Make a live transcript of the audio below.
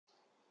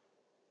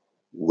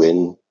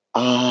When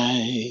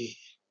I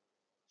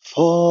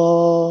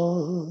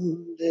fall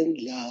in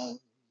love,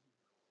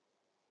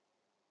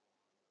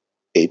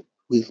 it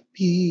will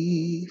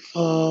be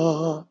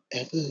forever,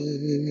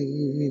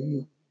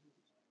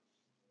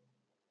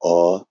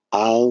 or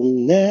I'll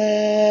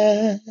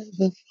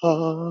never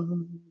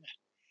fall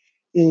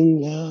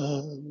in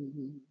love.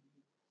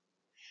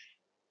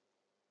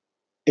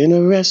 In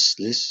a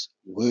restless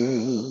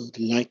world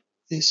like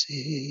this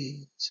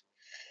is,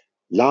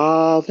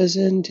 love has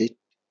ended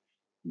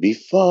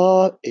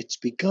before it's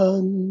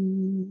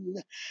begun,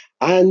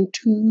 and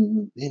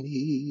too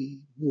many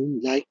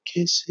moonlight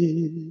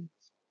kisses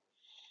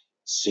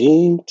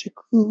seem to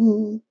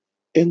cool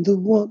in the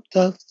warmth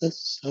of the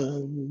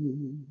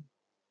sun.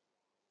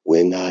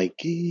 When I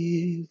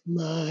give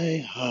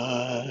my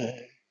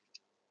heart,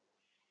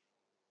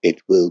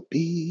 it will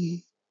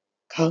be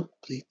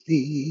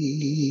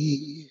completely,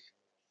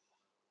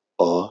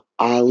 or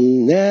I'll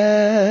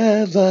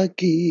never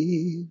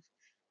give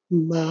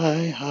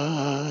my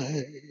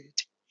heart.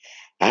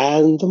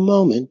 And the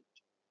moment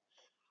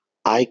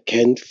I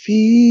can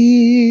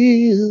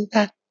feel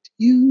that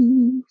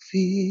you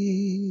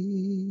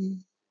feel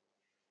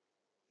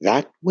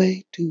that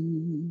way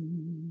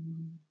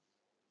too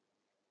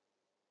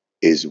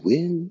is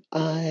when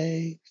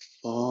I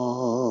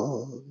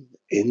fall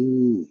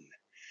in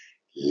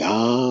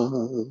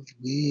love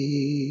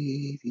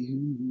with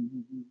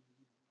you.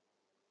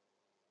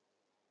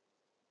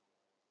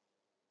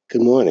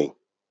 Good morning.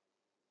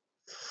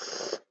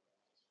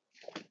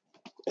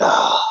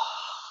 Ah,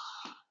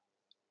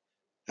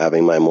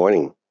 having my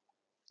morning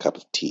cup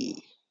of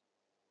tea.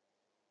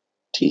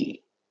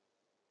 Tea.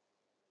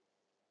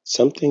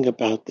 Something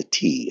about the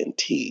tea and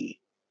tea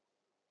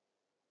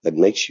that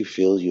makes you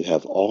feel you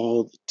have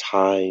all the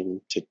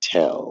time to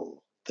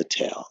tell the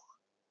tale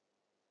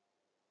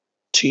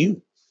to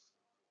you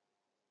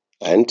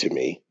and to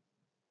me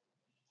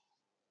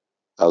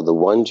of the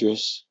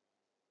wondrous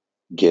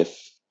gift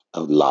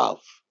of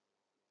love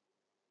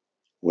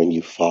when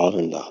you fall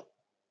in love.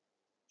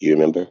 You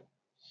remember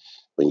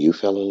when you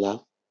fell in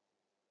love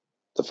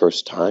the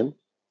first time?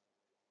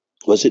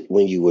 Was it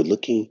when you were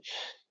looking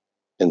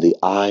in the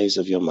eyes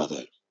of your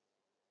mother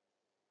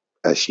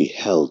as she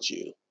held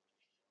you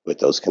with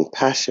those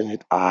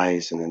compassionate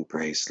eyes and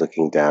embrace,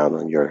 looking down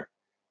on your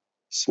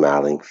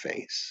smiling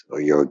face or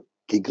your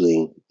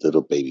giggling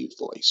little baby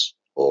voice?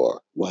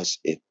 Or was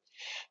it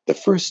the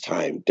first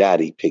time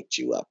daddy picked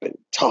you up and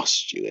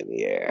tossed you in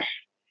the air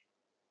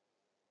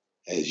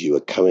as you were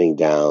coming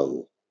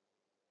down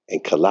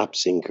and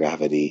collapsing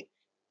gravity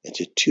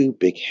into two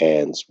big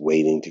hands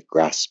waiting to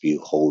grasp you,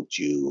 hold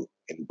you,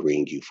 and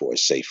bring you for a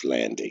safe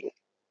landing?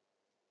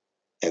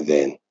 And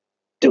then,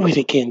 do it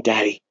again,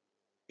 daddy.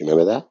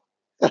 Remember that?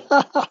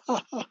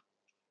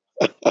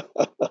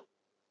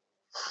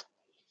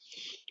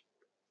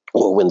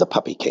 Or when the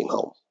puppy came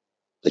home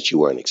that you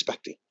weren't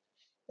expecting,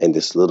 and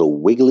this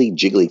little wiggly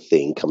jiggly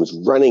thing comes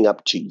running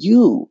up to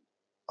you,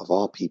 of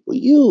all people,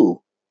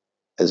 you,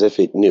 as if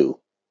it knew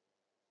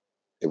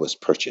it was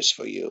purchased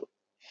for you,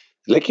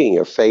 licking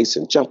your face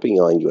and jumping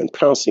on you and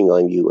pouncing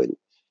on you and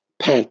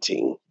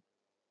panting,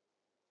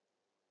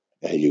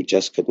 and you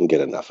just couldn't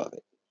get enough of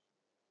it.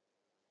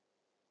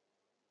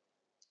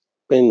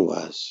 When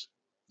was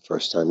the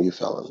first time you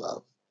fell in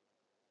love?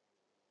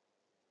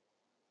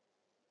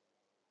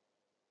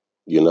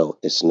 You know,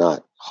 it's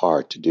not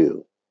hard to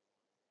do,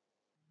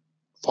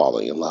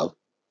 falling in love.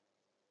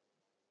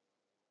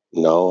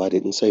 No, I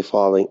didn't say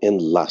falling in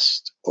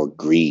lust or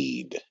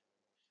greed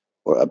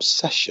or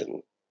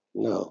obsession.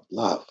 No,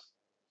 love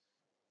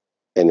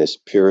in its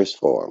purest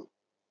form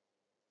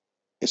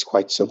is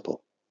quite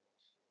simple.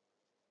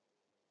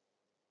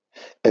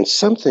 And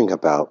something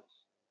about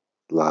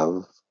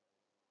love,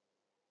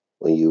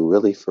 when you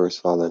really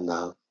first fall in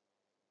love,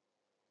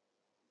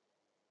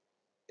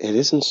 it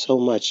isn't so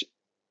much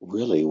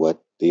really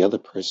what the other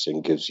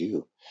person gives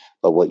you,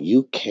 but what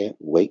you can't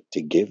wait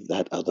to give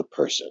that other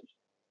person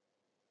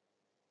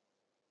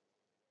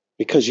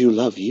because you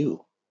love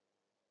you.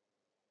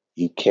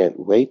 You can't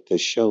wait to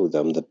show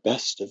them the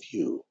best of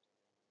you.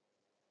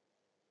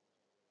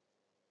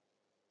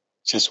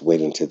 Just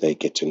wait until they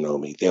get to know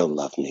me. They'll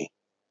love me.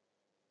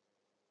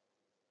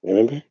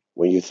 Remember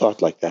when you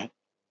thought like that?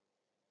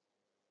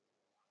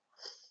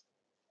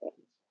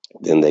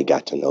 Then they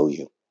got to know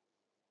you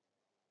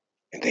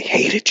and they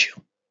hated you.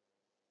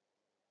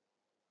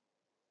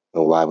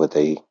 And why would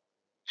they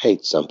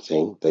hate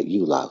something that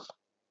you love?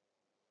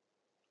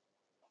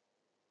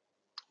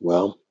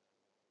 Well,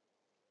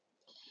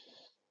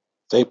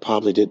 they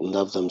probably didn't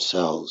love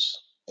themselves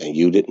and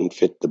you didn't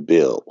fit the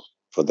bill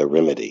for the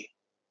remedy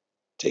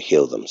to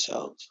heal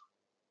themselves.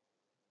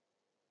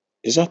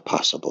 Is that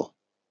possible?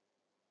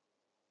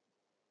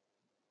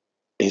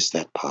 Is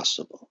that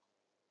possible?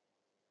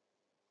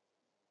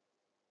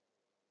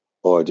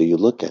 Or do you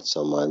look at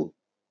someone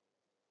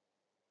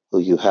who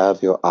you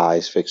have your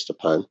eyes fixed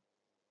upon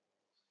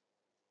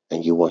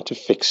and you want to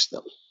fix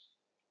them?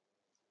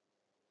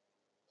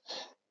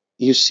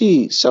 You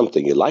see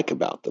something you like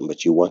about them,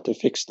 but you want to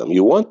fix them.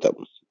 You want them.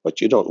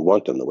 But you don't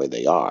want them the way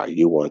they are.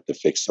 You want to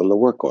fix them, to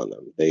work on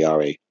them. They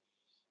are a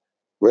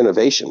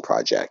renovation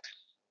project,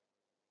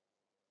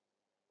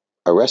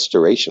 a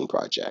restoration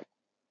project.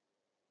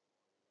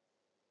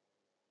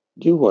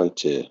 You want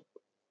to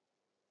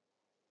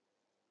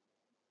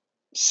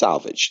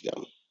salvage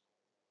them.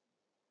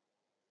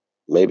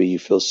 Maybe you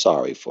feel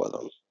sorry for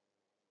them.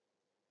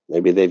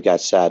 Maybe they've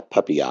got sad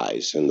puppy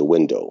eyes in the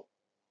window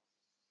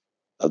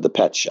of the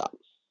pet shop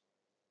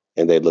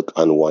and they look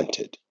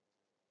unwanted.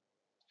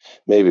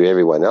 Maybe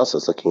everyone else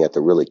is looking at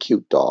the really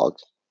cute dog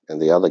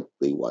and the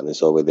ugly one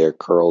is over there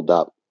curled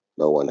up.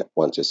 No one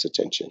wants its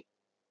attention.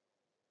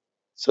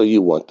 So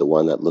you want the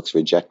one that looks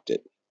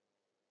rejected,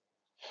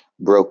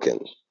 broken,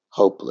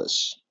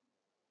 hopeless.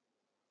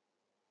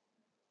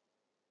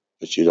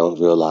 But you don't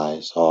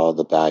realize all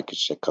the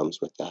baggage that comes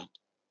with that.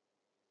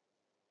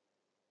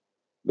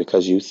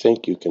 Because you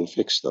think you can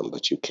fix them,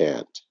 but you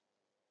can't.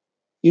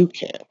 You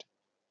can't.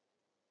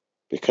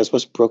 Because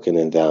what's broken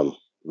in them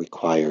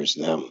requires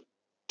them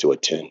to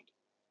attend.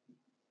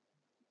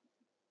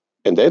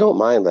 And they don't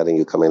mind letting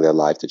you come in their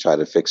life to try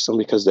to fix them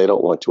because they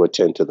don't want to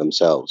attend to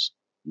themselves.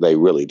 They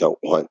really don't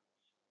want.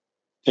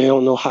 They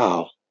don't know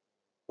how.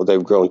 Well,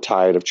 they've grown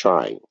tired of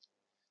trying.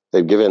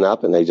 They've given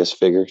up and they just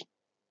figured,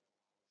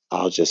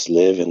 I'll just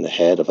live in the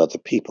head of other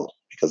people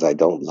because I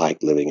don't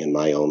like living in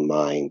my own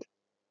mind.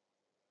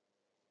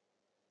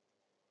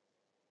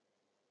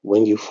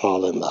 When you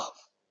fall in love,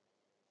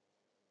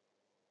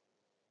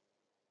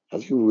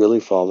 have you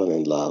really fallen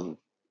in love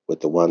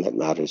with the one that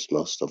matters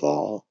most of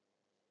all?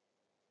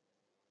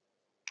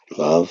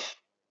 Love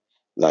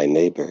thy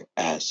neighbor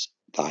as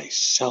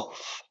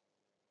thyself,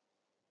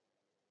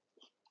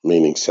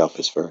 meaning self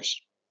is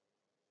first.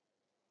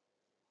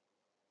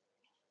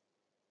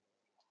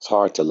 It's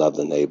hard to love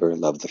the neighbor,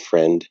 love the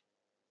friend.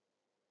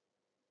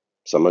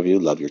 Some of you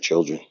love your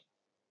children.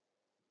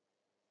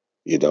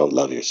 You don't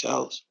love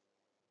yourselves.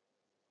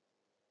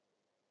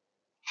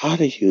 How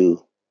do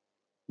you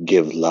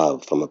give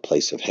love from a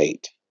place of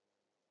hate?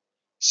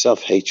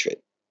 Self-hatred.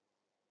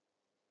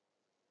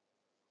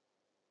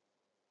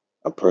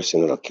 A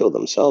person that'll kill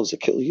themselves will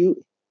kill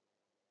you.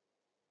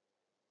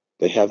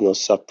 They have no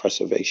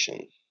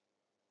self-preservation.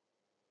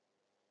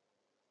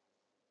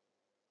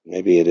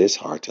 Maybe it is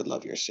hard to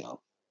love yourself,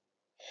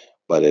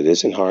 but it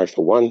isn't hard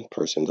for one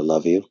person to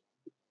love you.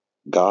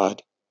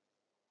 God,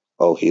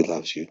 oh, he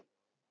loves you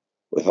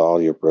with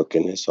all your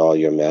brokenness, all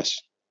your mess,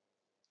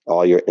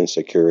 all your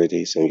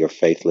insecurities and your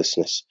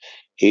faithlessness.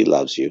 He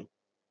loves you.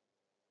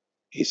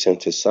 He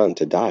sent his son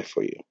to die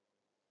for you.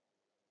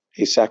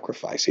 He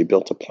sacrificed. He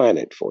built a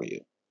planet for you.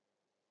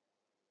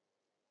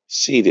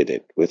 Seeded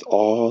it with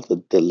all the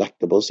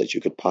delectables that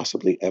you could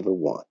possibly ever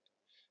want.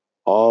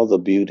 All the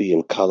beauty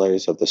and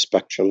colors of the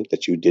spectrum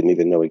that you didn't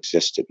even know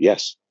existed.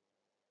 Yes,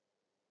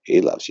 he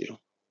loves you.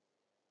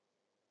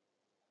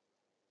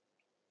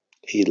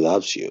 He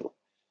loves you,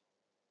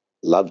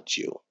 loved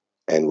you,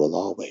 and will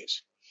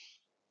always.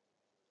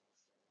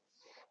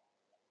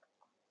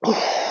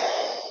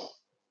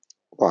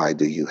 Why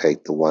do you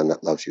hate the one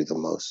that loves you the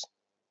most?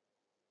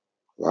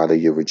 Why do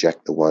you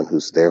reject the one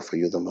who's there for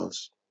you the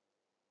most?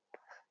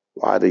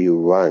 Why do you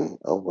run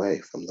away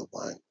from the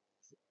one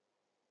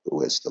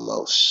who is the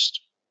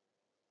most?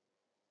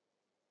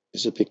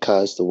 Is it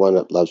because the one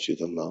that loves you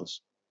the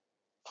most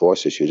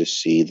forces you to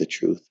see the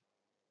truth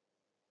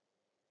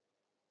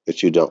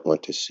that you don't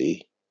want to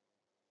see?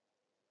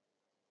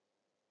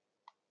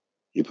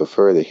 You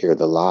prefer to hear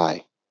the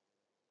lie.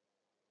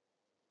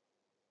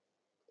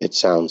 It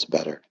sounds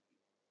better,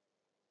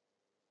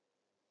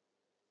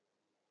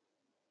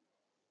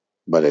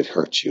 but it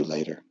hurts you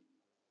later.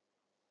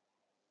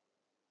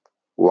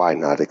 Why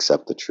not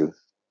accept the truth?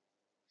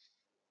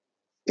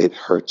 It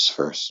hurts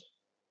first,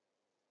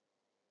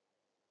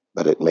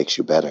 but it makes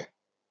you better.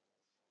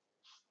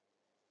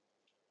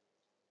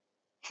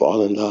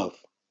 Fall in love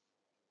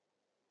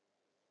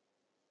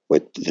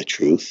with the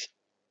truth,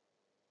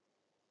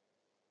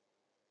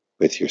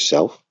 with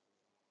yourself,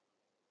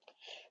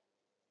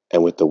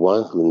 and with the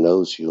one who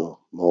knows you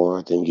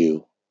more than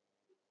you.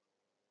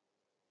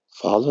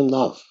 Fall in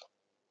love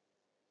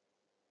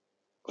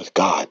with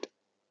God,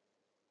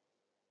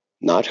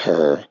 not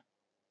her,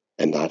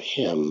 and not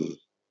him,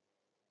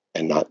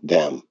 and not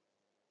them,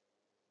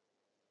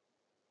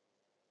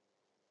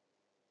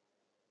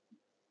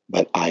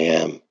 but I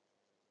am.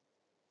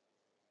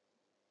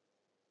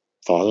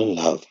 Fall in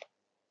love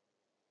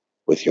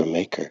with your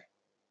maker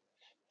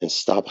and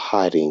stop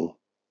hiding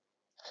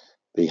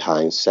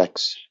behind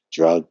sex,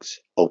 drugs,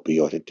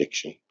 opioid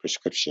addiction,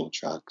 prescription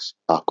drugs,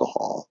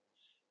 alcohol,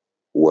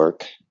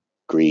 work,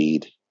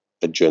 greed,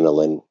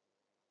 adrenaline,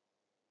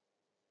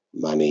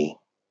 money,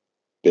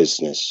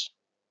 business,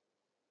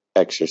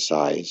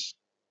 exercise,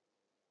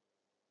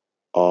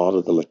 all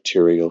of the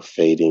material,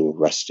 fading,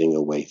 rusting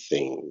away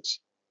things.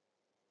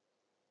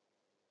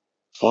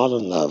 Fall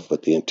in love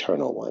with the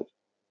internal one.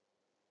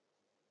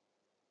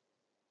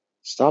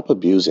 Stop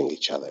abusing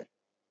each other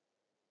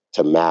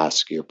to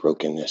mask your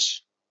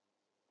brokenness.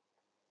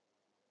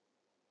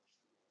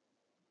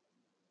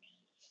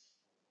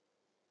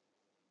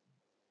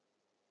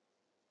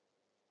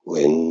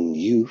 When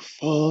you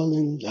fall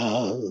in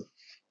love,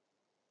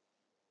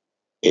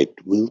 it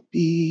will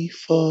be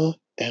forever.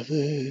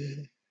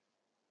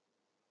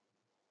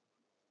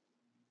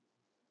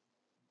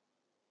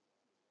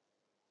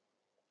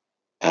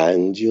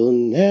 And you'll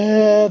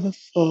never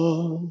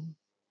fall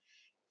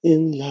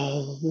in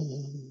love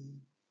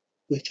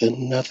with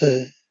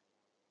another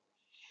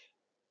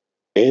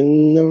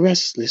in a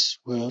restless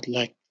world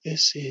like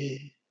this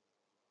is.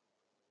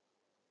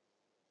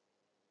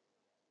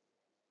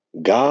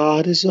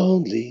 God is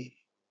only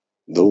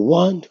the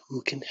one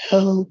who can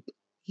help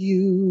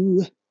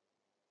you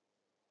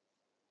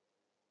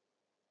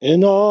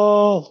in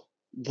all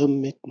the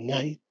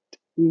midnight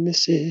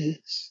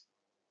misses.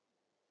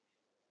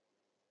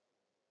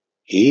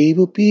 He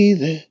will be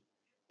there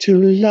to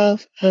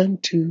love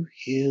and to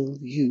heal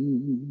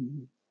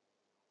you.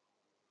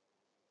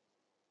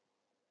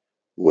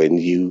 When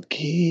you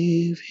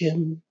give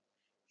him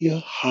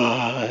your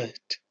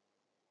heart,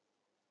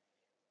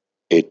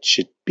 it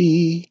should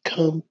be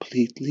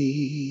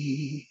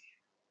completely.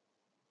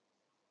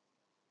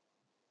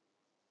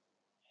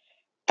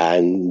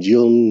 And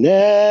you'll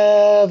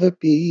never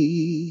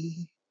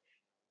be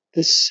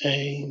the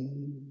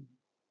same.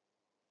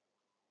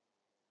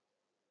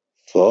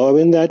 For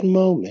in that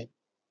moment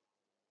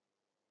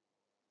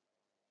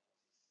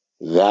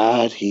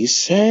that he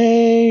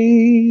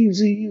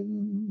saves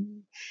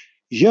you,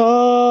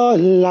 your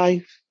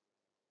life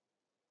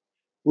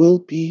will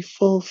be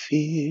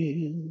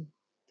fulfilled.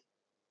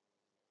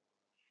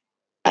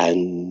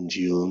 And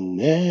you'll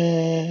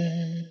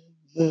never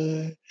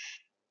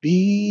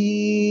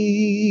be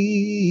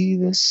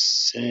the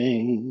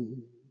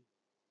same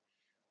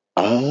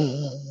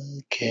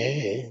again.